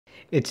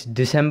It's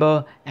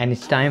December and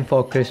it's time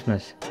for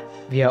Christmas.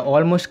 We are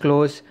almost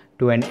close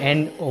to an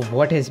end of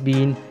what has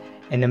been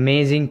an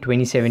amazing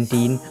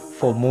 2017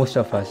 for most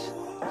of us.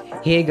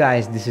 Hey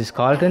guys, this is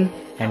Carlton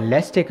and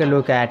let's take a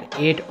look at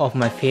 8 of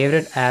my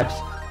favorite apps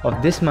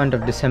of this month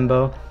of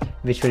December,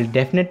 which will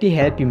definitely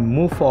help you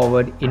move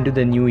forward into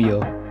the new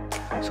year.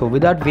 So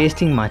without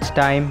wasting much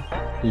time,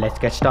 let's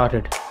get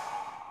started.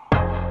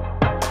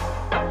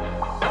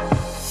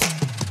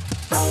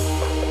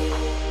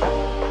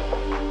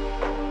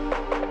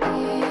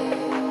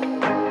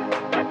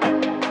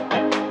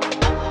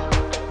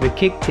 We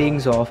kick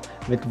things off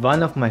with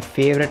one of my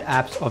favorite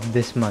apps of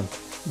this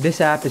month. This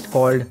app is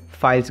called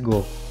Files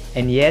Go.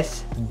 And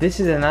yes, this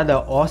is another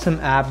awesome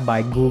app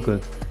by Google.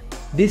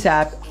 This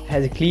app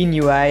has a clean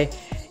UI,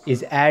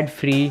 is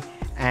ad-free,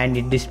 and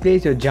it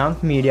displays your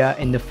junk media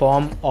in the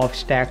form of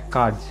stacked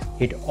cards.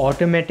 It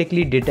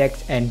automatically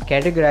detects and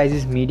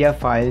categorizes media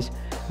files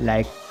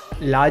like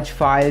large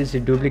files,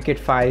 duplicate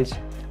files,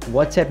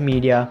 WhatsApp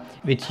media,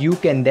 which you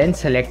can then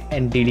select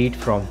and delete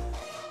from.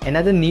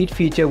 Another neat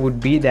feature would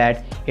be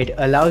that it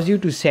allows you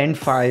to send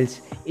files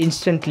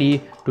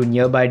instantly to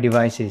nearby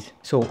devices.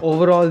 So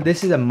overall,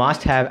 this is a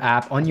must-have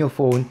app on your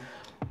phone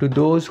to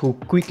those who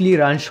quickly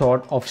run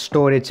short of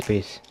storage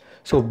space.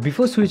 So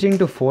before switching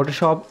to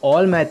Photoshop,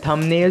 all my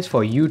thumbnails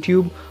for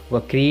YouTube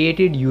were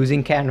created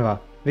using Canva,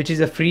 which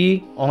is a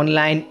free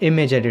online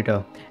image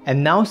editor.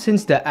 And now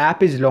since the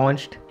app is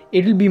launched,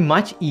 it will be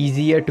much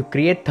easier to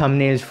create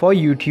thumbnails for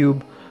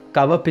YouTube,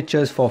 cover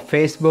pictures for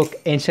Facebook,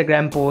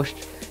 Instagram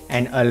posts,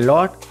 and a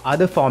lot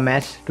other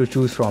formats to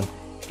choose from.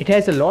 It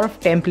has a lot of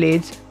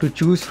templates to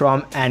choose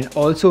from and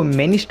also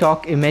many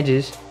stock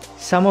images,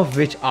 some of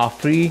which are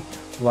free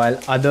while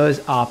others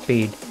are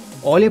paid.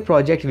 All your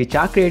projects which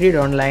are created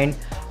online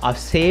are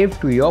saved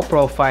to your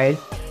profile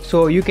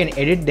so you can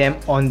edit them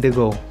on the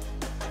go.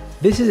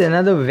 This is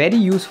another very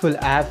useful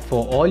app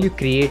for all you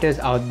creators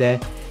out there,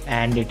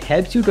 and it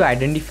helps you to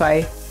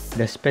identify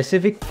the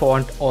specific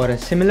font or a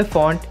similar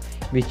font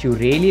which you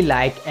really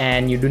like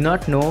and you do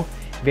not know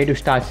where to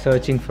start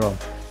searching from.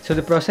 So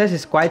the process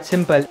is quite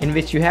simple, in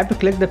which you have to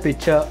click the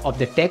picture of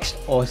the text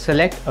or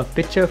select a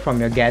picture from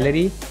your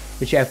gallery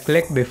which you have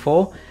clicked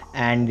before,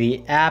 and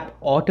the app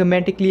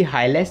automatically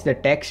highlights the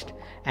text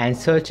and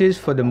searches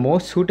for the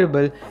most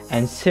suitable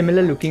and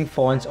similar looking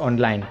fonts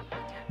online,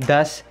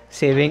 thus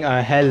saving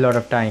a hell lot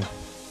of time.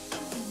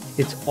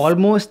 It's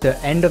almost the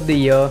end of the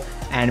year,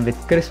 and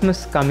with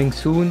Christmas coming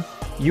soon,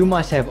 you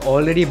must have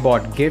already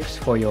bought gifts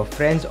for your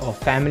friends or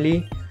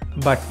family.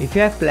 But if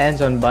you have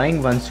plans on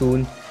buying one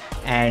soon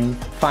and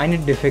find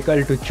it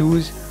difficult to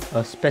choose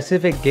a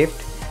specific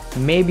gift,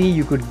 maybe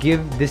you could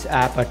give this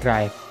app a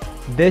try.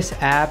 This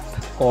app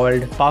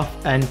called Puff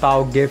and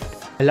Pow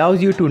Gift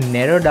allows you to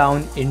narrow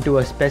down into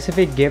a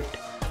specific gift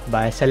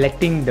by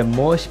selecting the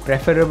most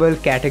preferable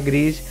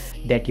categories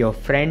that your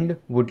friend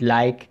would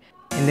like,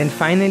 and then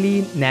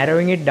finally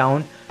narrowing it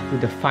down to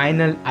the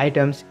final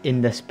items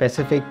in the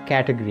specific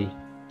category.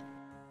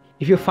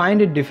 If you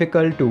find it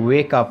difficult to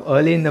wake up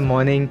early in the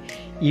morning,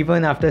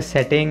 even after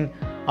setting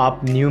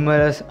up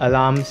numerous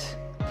alarms,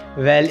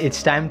 well,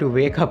 it's time to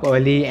wake up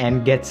early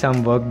and get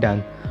some work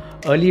done.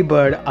 Early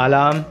Bird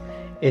Alarm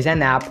is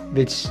an app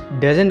which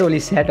doesn't only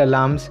set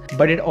alarms,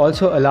 but it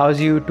also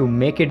allows you to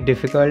make it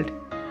difficult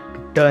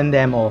to turn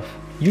them off.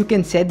 You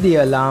can set the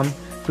alarm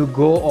to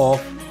go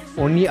off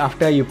only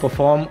after you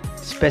perform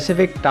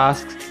specific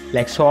tasks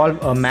like solve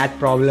a math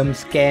problem,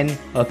 scan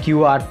a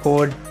QR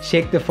code,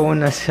 shake the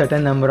phone a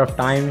certain number of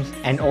times,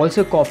 and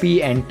also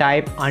copy and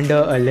type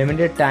under a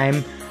limited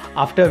time,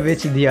 after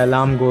which the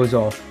alarm goes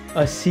off.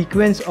 A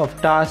sequence of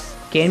tasks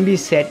can be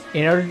set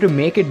in order to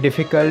make it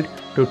difficult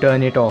to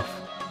turn it off.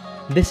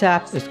 This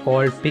app is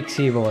called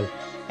Pixie Wall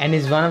and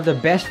is one of the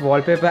best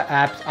wallpaper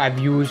apps I've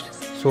used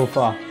so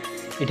far.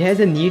 It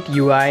has a neat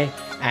UI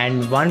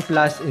and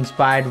OnePlus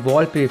inspired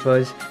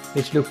wallpapers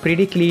which look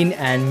pretty clean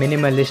and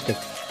minimalistic.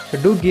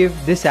 So do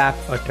give this app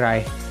a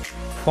try.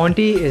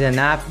 Fonty is an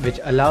app which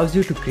allows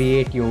you to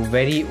create your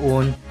very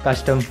own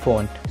custom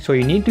font. So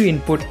you need to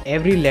input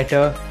every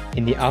letter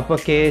in the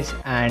uppercase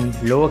and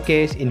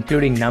lowercase,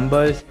 including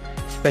numbers,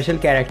 special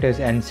characters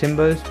and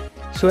symbols,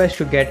 so as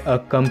to get a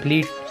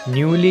complete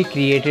newly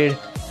created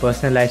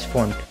personalized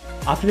font.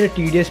 After the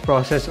tedious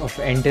process of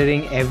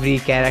entering every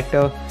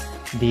character,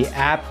 the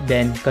app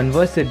then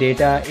converts the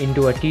data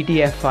into a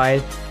TTF file,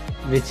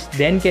 which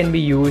then can be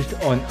used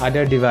on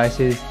other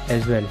devices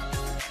as well.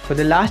 For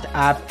the last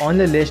app on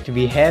the list,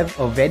 we have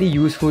a very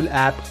useful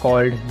app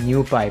called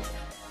NewPipe,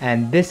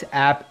 and this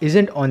app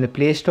isn't on the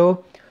Play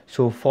Store,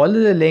 so follow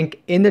the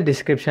link in the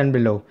description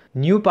below.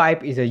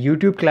 NewPipe is a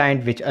YouTube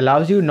client which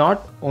allows you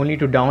not only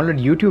to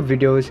download YouTube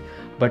videos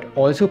but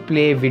also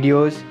play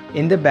videos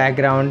in the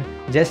background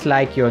just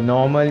like your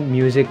normal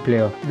music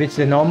player, which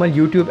the normal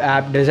YouTube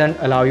app doesn't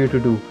allow you to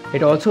do.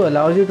 It also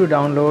allows you to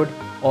download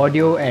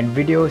audio and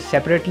video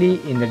separately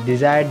in the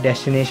desired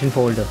destination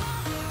folder.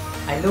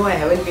 I know I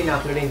haven't been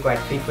uploading quite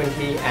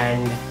frequently,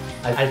 and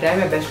I'll try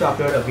my best to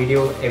upload a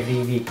video every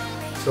week.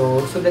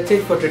 So that's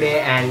it for today,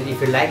 and if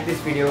you like this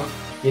video,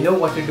 You know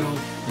what to do.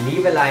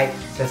 Leave a like,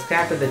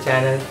 subscribe to the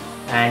channel,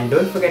 and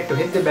don't forget to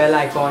hit the bell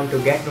icon to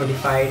get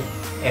notified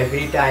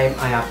every time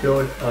I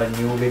upload a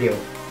new video.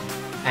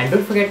 And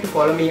don't forget to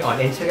follow me on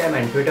Instagram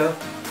and Twitter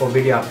for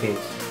video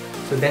updates.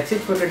 So that's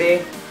it for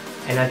today,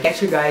 and I'll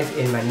catch you guys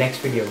in my next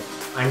video.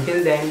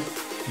 Until then,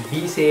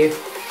 be safe,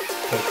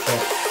 take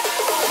care.